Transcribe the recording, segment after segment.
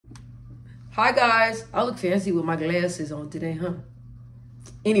Hi guys, I look fancy with my glasses on today, huh?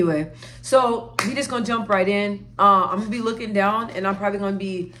 Anyway, so we just gonna jump right in. I'm gonna be looking down and I'm probably gonna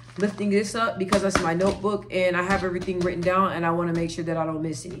be lifting this up because that's my notebook and I have everything written down and I wanna make sure that I don't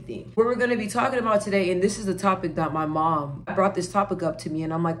miss anything. What we're gonna be talking about today, and this is the topic that my mom brought this topic up to me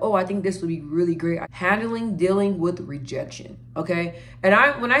and I'm like, oh, I think this would be really great. Dealing with rejection, okay?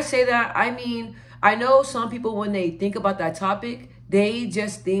 And when I say that, I mean, I know some people when they think about that topic, they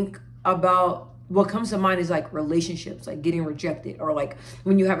just think about what comes to mind is like relationships, like getting rejected, or like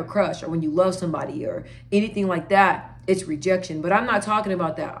when you have a crush or when you love somebody or anything like that, it's rejection. But I'm not talking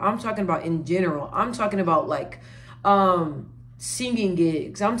about that. I'm talking about in general. I'm talking about like singing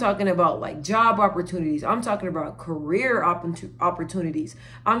gigs. I'm talking about like job opportunities. I'm talking about career opportunities.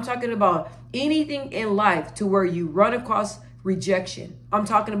 I'm talking about anything in life to where you run across rejection. I'm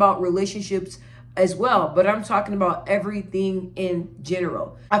talking about relationships as well, but I'm talking about everything in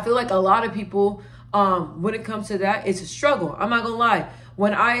general. I feel like a lot of people, when it comes to that, it's a struggle. I'm not gonna lie.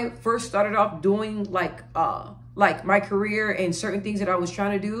 When I first started off doing like my career and certain things that I was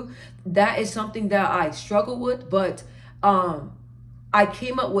trying to do, that is something that I struggled with, but I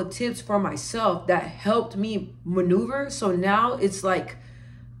came up with tips for myself that helped me maneuver. So now it's like,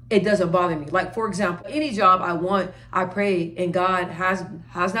 it doesn't bother me. Like, for example, any job I want, I pray, and God has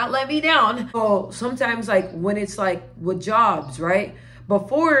not let me down. So sometimes like when it's like with jobs, right?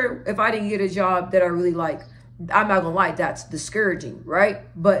 Before, if I didn't get a job that I really like, I'm not gonna lie, that's discouraging, right?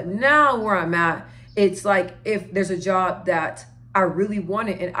 But now where I'm at, it's like if there's a job that I really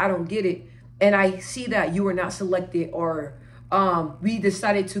wanted and I don't get it, and I see that you were not selected, or we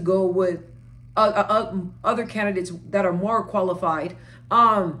decided to go with other candidates that are more qualified,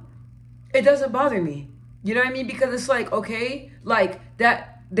 it doesn't bother me. You know what I mean? Because it's like, okay, like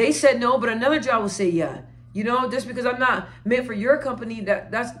that they said no, but another job will say yeah. You know, just because I'm not meant for your company,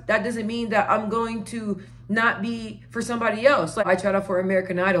 that doesn't mean that I'm going to not be for somebody else. Like I tried out for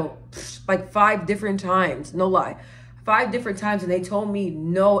American Idol like 5 different times, no lie. 5 different times, and they told me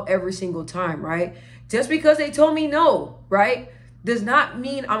no every single time, right? Just because they told me no, right, does not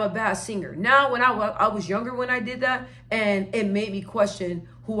mean I'm a bad singer. Now, when I was younger when I did that, and it made me question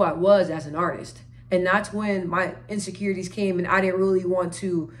who I was as an artist. And that's when my insecurities came and I didn't really want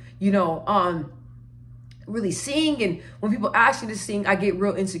to, you know, really sing. And when people ask me to sing, I get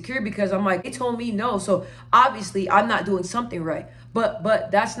real insecure because I'm like, they told me no. So obviously I'm not doing something right.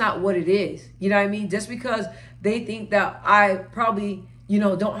 But that's not what it is. You know what I mean? Just because they think that I probably, you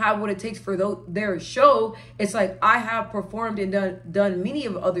know, don't have what it takes for their show, it's like I have performed and done many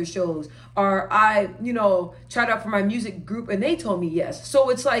of other shows, or I, you know, tried out for my music group and they told me yes. So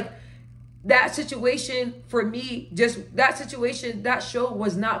it's like that situation for me, that show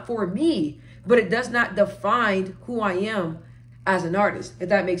was not for me, but it does not define who I am as an artist, if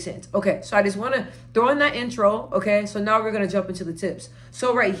that makes sense. Okay, so I just want to throw in that intro, okay? So now we're going to jump into the tips.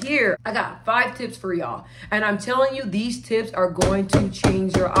 So right here, I got 5 tips for y'all. And I'm telling you, these tips are going to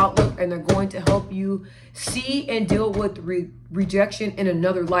change your outlook and they're going to help you see and deal with rejection in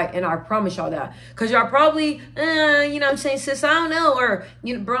another light. And I promise y'all that. Because y'all probably, you know what I'm saying, sis, I don't know, or,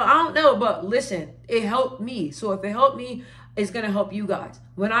 you know, bro, I don't know. But listen, it helped me. So if it helped me, it's going to help you guys.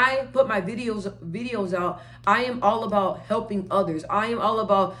 When I put my videos out, I am all about helping others. I am all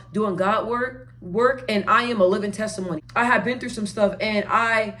about doing God work, and I am a living testimony. I have been through some stuff and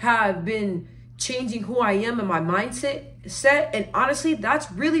I have been changing who I am and my mindset. And honestly, that's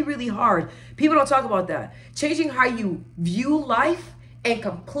really, really hard. People don't talk about that. Changing how you view life and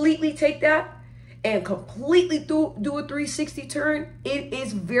completely take that and completely do a 360 turn, it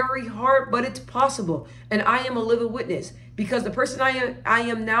is very hard, but it's possible. And I am a living witness, because the person I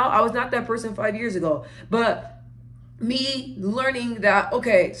am now, I was not that person 5 years ago. But me learning that,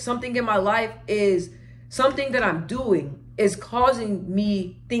 okay, something in my life is something that I'm doing is causing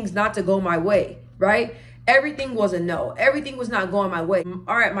me things not to go my way, right? Everything was a no. Everything was not going my way.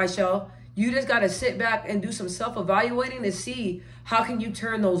 All right, Michelle, you just got to sit back and do some self-evaluating to see how can you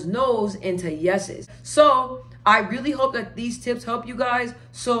turn those no's into yeses. So I really hope that these tips help you guys.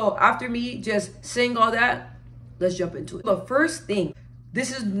 So after me just saying all that, let's jump into it. The first thing,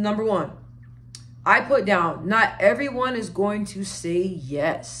 this is number 1. I put down, not everyone is going to say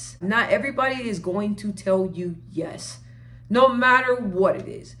yes. Not everybody is going to tell you yes, no matter what it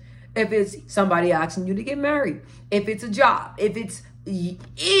is. If it's somebody asking you to get married, if it's a job, if it's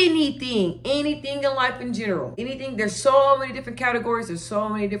anything in life in general, anything, there's so many different categories, there's so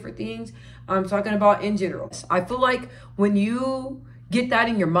many different things I'm talking about in general. I feel like when you get that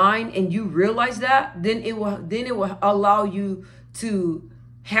in your mind and you realize that, then it will allow you to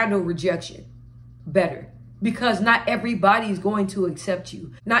handle rejection better. because not everybody is going to accept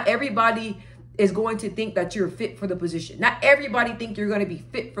you. Not everybody is going to think that you're fit for the position. Not everybody think you're going to be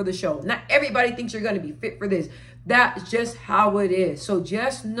fit for the show. Not everybody thinks you're going to be fit for this. That's just how it is. So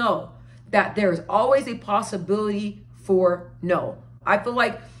just know that there's always a possibility for no. I feel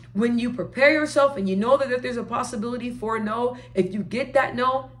like when you prepare yourself and you know that there's a possibility for no, if you get that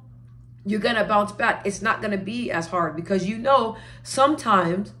no, you're going to bounce back. It's not going to be as hard because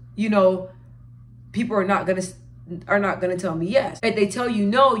sometimes, people are not going to tell me yes. If they tell you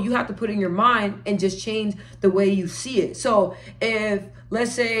no, you have to put in your mind and just change the way you see it. So if,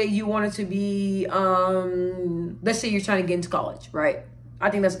 let's say you wanted to be, let's say you're trying to get into college, right? I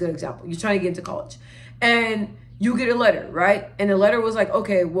think that's a good example. You're trying to get into college and you get a letter, right? And the letter was like,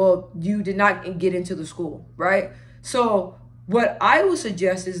 okay, well, you did not get into the school, right? So what I would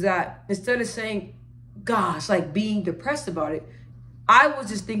suggest is that instead of saying, gosh, like being depressed about it, I would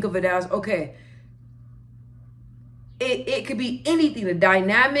just think of it as, okay, it could be anything, the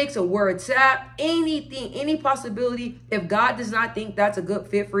dynamics of where it's at, anything, any possibility. If God does not think that's a good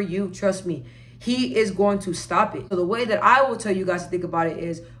fit for you, trust me, he is going to stop it. So the way that I will tell you guys to think about it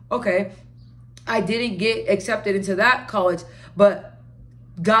is, okay, I didn't get accepted into that college, but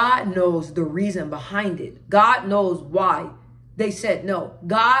God knows the reason behind it. God knows why they said no.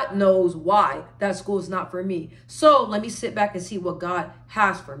 God knows why that school is not for me. So let me sit back and see what God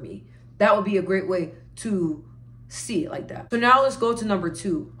has for me. That would be a great way to see it like that. So now let's go to number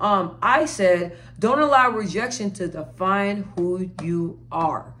 2. I said, don't allow rejection to define who you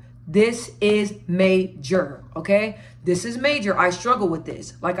are. This is major, okay? This is major. I struggle with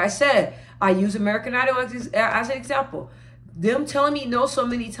this. Like I said, I use American Idol as an example. Them telling me no so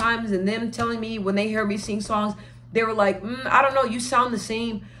many times and them telling me when they hear me sing songs, they were like, I don't know, you sound the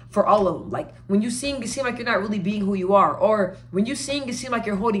same for all of them. Like when you sing, it seems like you're not really being who you are. Or when you sing, it seems like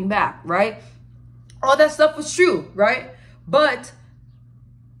you're holding back, right? All that stuff was true, right? But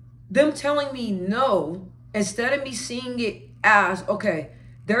them telling me no, instead of me seeing it as, okay,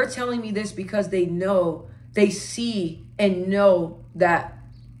 they're telling me this because they know, they see and know that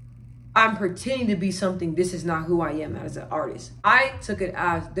I'm pretending to be something. This is not who I am as an artist. I took it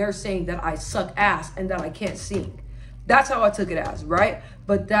as they're saying that I suck ass and that I can't sing. That's how I took it as, right?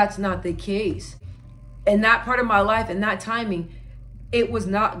 But that's not the case. In that part of my life, in that timing, it was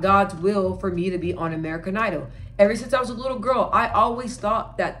not God's will for me to be on American Idol. Ever since I was a little girl, I always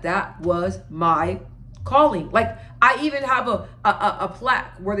thought that that was my calling. Like I even have a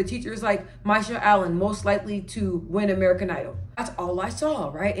plaque where the teacher is like, Maisha Allen, most likely to win American Idol. That's all I saw,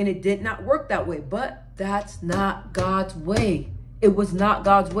 right? And it did not work that way, but that's not God's way. It was not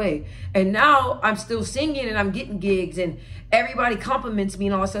God's way. And now I'm still singing and I'm getting gigs and everybody compliments me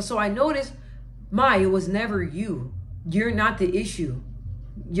and all that stuff. So I noticed, it was never you. You're not the issue.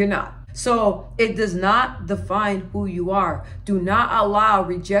 You're not. So it does not define who you are. Do not allow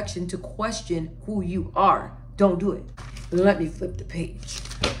rejection to question who you are. Don't do it. Let me flip the page.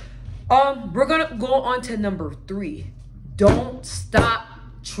 We're gonna go on to number 3. Don't stop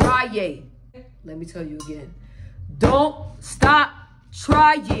trying. Let me tell you again. Don't stop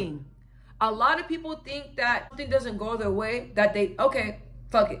trying. A lot of people think that something doesn't go their way, that okay,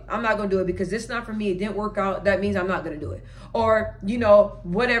 fuck it, I'm not gonna do it because it's not for me, it didn't work out, that means I'm not gonna do it. Or,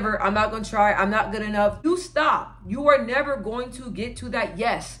 whatever, I'm not gonna try, I'm not good enough. You stop. You are never going to get to that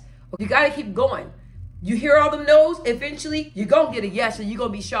yes. You gotta keep going. You hear all them no's, eventually you're gonna get a yes and you're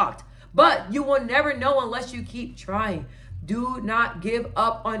gonna be shocked. But you will never know unless you keep trying. Do not give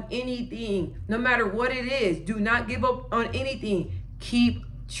up on anything, no matter what it is. Do not give up on anything. Keep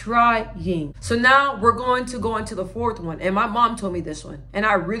trying. So now we're going to go into the 4th one, and my mom told me this one and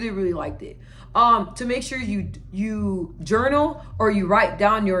I really, really liked it. To make sure you journal or you write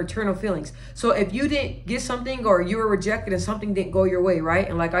down your internal feelings. So if you didn't get something or you were rejected and something didn't go your way, right?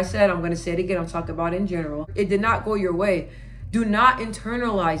 And like I said, I'm going to say it again, I'm talking about in general, it did not go your way. Do not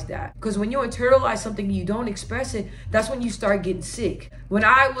internalize that, because when you internalize something and you don't express it, that's when you start getting sick. When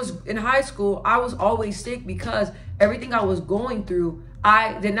I was in high school, I was always sick because everything I was going through,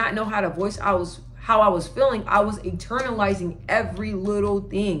 I did not know how to voice how I was feeling. I was internalizing every little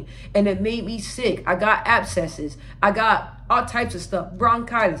thing and it made me sick. I got abscesses. I got all types of stuff,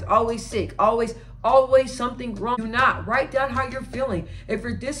 bronchitis, always sick, always something wrong. Do not write down how you're feeling. If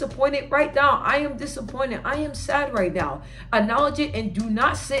you're disappointed, write down, I am disappointed. I am sad right now. Acknowledge it and do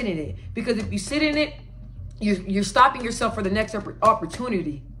not sit in it, because if you sit in it, you're stopping yourself for the next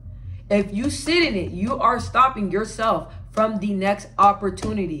opportunity. If you sit in it, you are stopping yourself from the next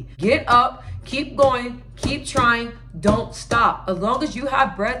opportunity. Get up, keep going, keep trying, don't stop. As long as you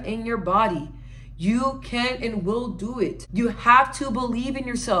have breath in your body, you can and will do it. You have to believe in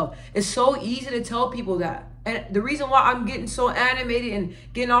yourself. It's so easy to tell people that. And the reason why I'm getting so animated and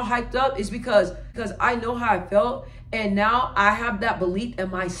getting all hyped up is because I know how I felt. And now I have that belief in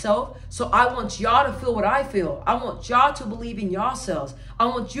myself. So I want y'all to feel what I feel. I want y'all to believe in yourselves. I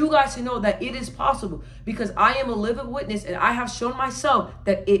want you guys to know that it is possible, because I am a living witness and I have shown myself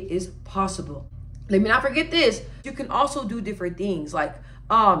that it is possible. Let me not forget this. You can also do different things like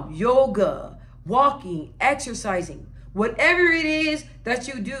yoga, walking, exercising, whatever it is that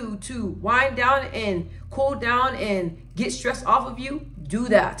you do to wind down and cool down and get stress off of you, do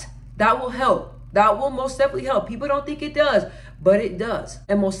that. That will help. That will most definitely help. People don't think it does, but it does.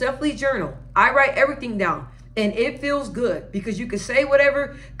 And most definitely journal. I write everything down and it feels good, because you can say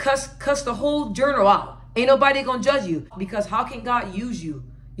whatever, cuss the whole journal out. Ain't nobody gonna judge you, because how can God use you?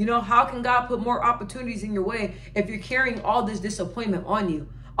 You know, how can God put more opportunities in your way if you're carrying all this disappointment on you,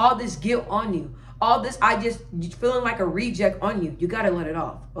 all this guilt on you, all this feeling like a reject on you? You got to let it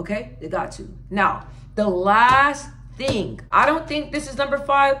off, okay? You got to. Now, the last thing, I don't think this is number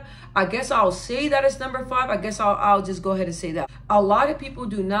 5. I guess I'll say that it's number 5. I guess I'll just go ahead and say that. A lot of people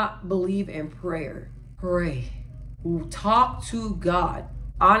do not believe in prayer. Pray. Talk to God.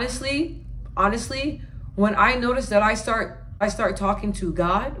 Honestly, when I notice that I start talking to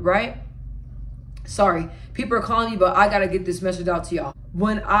God, right? Sorry, people are calling me, but I got to get this message out to y'all.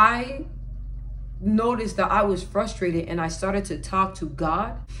 When I noticed that I was frustrated and I started to talk to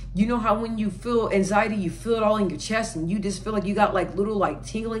God, you know how when you feel anxiety, you feel it all in your chest and you just feel like you got like little like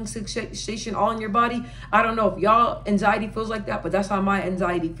tingling sensation all in your body. I don't know if y'all anxiety feels like that, but that's how my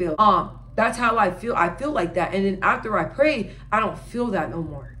anxiety feels. That's how I feel. I feel like that. And then after I pray, I don't feel that no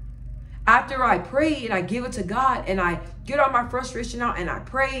more. After I pray and I give it to God and I get all my frustration out and I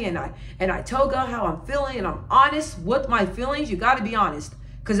pray and I tell God how I'm feeling and I'm honest with my feelings. You got to be honest,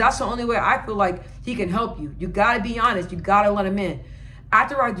 because that's the only way I feel like he can help you. You got to be honest. You got to let him in.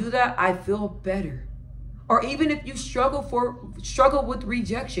 After I do that, I feel better. Or even if you struggle with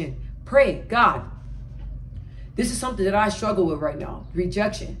rejection, pray, God, this is something that I struggle with right now.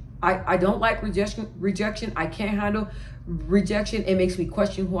 Rejection. I don't like rejection. I can't handle rejection. It makes me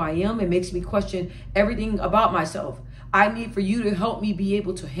question who I am. It makes me question everything about myself. I need for you to help me be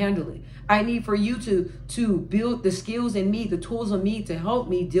able to handle it. I need for you to build the skills in me, the tools in me to help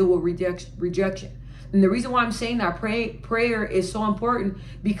me deal with rejection. And the reason why I'm saying that prayer is so important,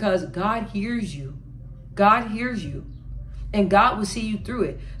 because God hears you. God hears you. And God will see you through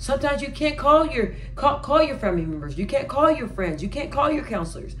it. Sometimes you can't call your family members. You can't call your friends. You can't call your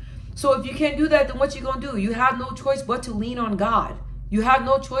counselors. So if you can't do that, then what you gonna do? You have no choice but to lean on God. You have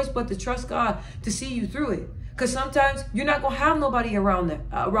no choice but to trust God to see you through it. Because sometimes you're not gonna have nobody around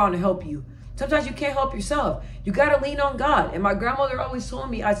to help you. Sometimes you can't help yourself. You gotta lean on God. And my grandmother always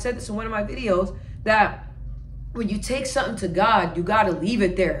told me, I said this in one of my videos, that when you take something to God, you gotta leave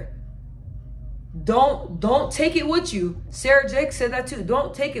it there. Don't take it with you. Sarah Jake said that too.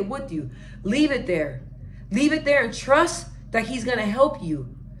 Don't take it with you. Leave it there. Leave it there and trust that he's gonna help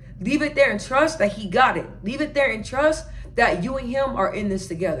you. Leave it there and trust that he got it. Leave it there and trust that you and him are in this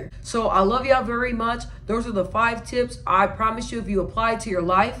together. So I love y'all very much. Those are the 5 tips. I promise you, if you apply to your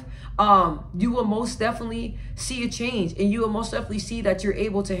life, you will most definitely see a change, and you will most definitely see that you're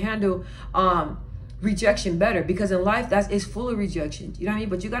able to handle rejection better, because in life it's full of rejection. You know what I mean?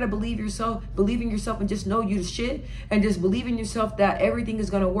 But you got to believe in yourself and just know you the shit, and just believe in yourself that everything is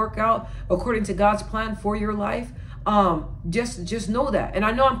going to work out according to God's plan for your life. Just know that. And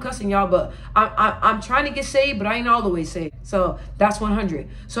I know I'm cussing y'all, but I'm trying to get saved, but I ain't all the way saved. So that's 100.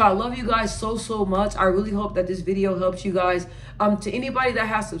 So I love you guys so much. I really hope that this video helps you guys. To anybody that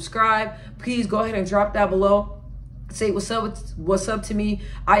has subscribed, please go ahead and drop that below. Say what's up to me.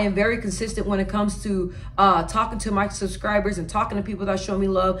 I am very consistent when it comes to talking to my subscribers and talking to people that show me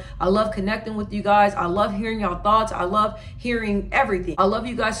love. I love connecting with you guys. I love hearing y'all thoughts. I love hearing everything. I love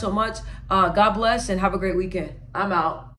you guys so much. God bless and have a great weekend. I'm out.